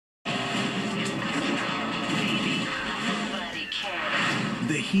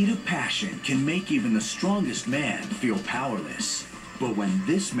The heat of passion can make even the strongest man feel powerless. But when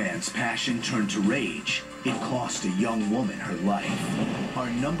this man's passion turned to rage, it cost a young woman her life. Our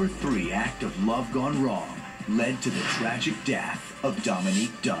number 3 act of love gone wrong led to the tragic death of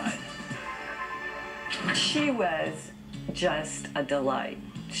Dominique Dunn. She was just a delight.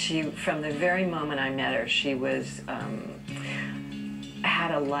 From the very moment I met her, she was,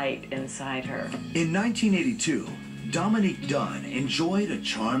 had a light inside her. In 1982, Dominique Dunn enjoyed a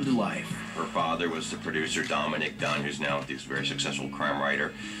charmed life. Her father was the producer, Dominic Dunn, who's now a very successful crime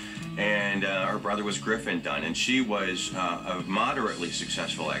writer. And her brother was Griffin Dunn, and she was a moderately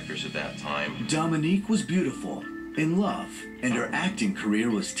successful actress at that time. Dominique was beautiful, in love, and her acting career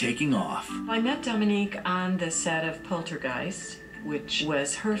was taking off. I met Dominique on the set of Poltergeist, which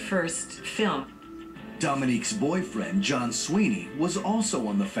was her first film. Dominique's boyfriend, John Sweeney, was also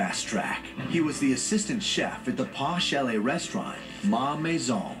on the fast track. He was the assistant chef at the posh LA restaurant, Ma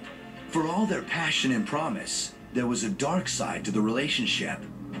Maison. For all their passion and promise, there was a dark side to the relationship.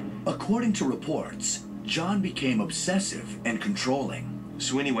 According to reports, John became obsessive and controlling.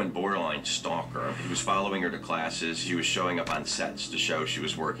 Sweeney went borderline stalker. He was following her to classes. He was showing up on sets to shows she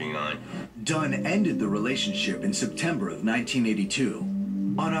was working on. Dunn ended the relationship in September of 1982.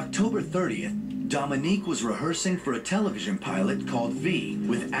 On October 30th, Dominique was rehearsing for a television pilot called V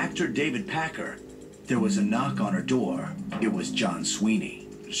with actor David Packer. There was a knock on her door. It was John Sweeney.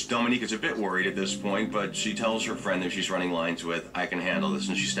 Dominique is a bit worried at this point, but she tells her friend that she's running lines with, "I can handle this,"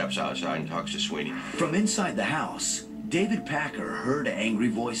 and she steps outside and talks to Sweeney. From inside the house, David Packer heard angry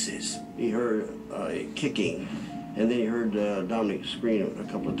voices. He heard kicking, and then he heard Dominic scream a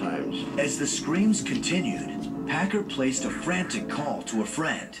couple of times. As the screams continued, Packer placed a frantic call to a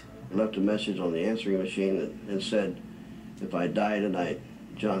friend. He left a message on the answering machine and said, "If I die tonight,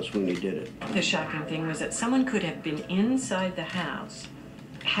 John Sweeney did it." The shocking thing was that someone could have been inside the house,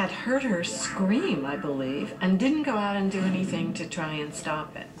 had heard her scream, I believe, and didn't go out and do anything to try and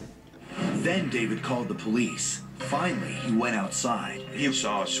stop it. Then David called the police. Finally, he went outside. He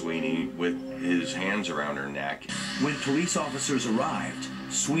saw Sweeney with his hands around her neck. When police officers arrived,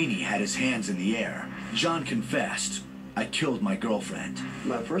 Sweeney had his hands in the air. John confessed, "I killed my girlfriend."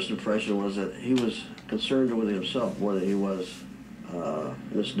 My first impression was that he was concerned with himself more than he was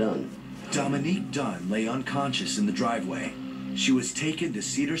Miss Dunn. Dominique Dunn lay unconscious in the driveway. She was taken to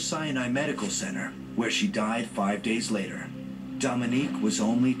Cedars-Sinai Medical Center, where she died 5 days later. Dominique was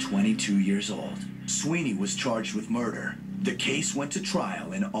only 22 years old. Sweeney was charged with murder. The case went to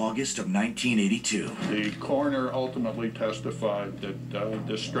trial in August of 1982. The coroner ultimately testified that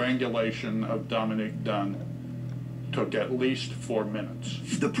the strangulation of Dominique Dunn took at least 4 minutes.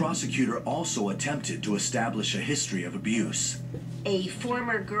 The prosecutor also attempted to establish a history of abuse. A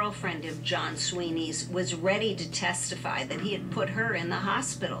former girlfriend of John Sweeney's was ready to testify that he had put her in the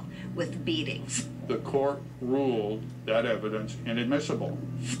hospital with beatings. The court ruled that evidence inadmissible.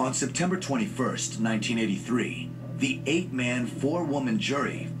 On September 21st, 1983, the 8-man, 4-woman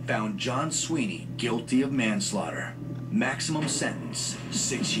jury found John Sweeney guilty of manslaughter. Maximum sentence,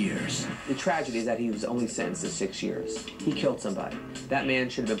 6 years. The tragedy is that he was only sentenced to 6 years. He killed somebody. That man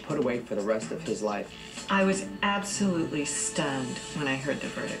should have been put away for the rest of his life. I was absolutely stunned when I heard the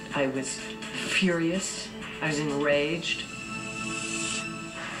verdict. I was furious. I was enraged.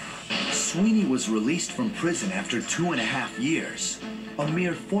 Sweeney was released from prison after 2.5 years. A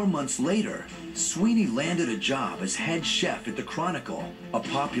mere 4 months later, Sweeney landed a job as head chef at the Chronicle, a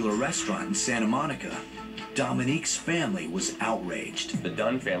popular restaurant in Santa Monica. Dominique's family was outraged. The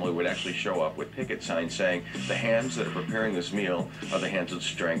Dunn family would actually show up with picket signs saying, "The hands that are preparing this meal are the hands that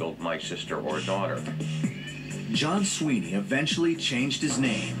strangled my sister or daughter." John Sweeney eventually changed his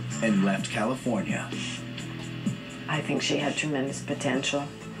name and left California. I think she had tremendous potential,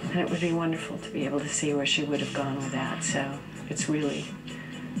 and it would be wonderful to be able to see where she would have gone with that. So it's really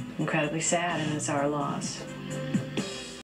incredibly sad, and it's our loss.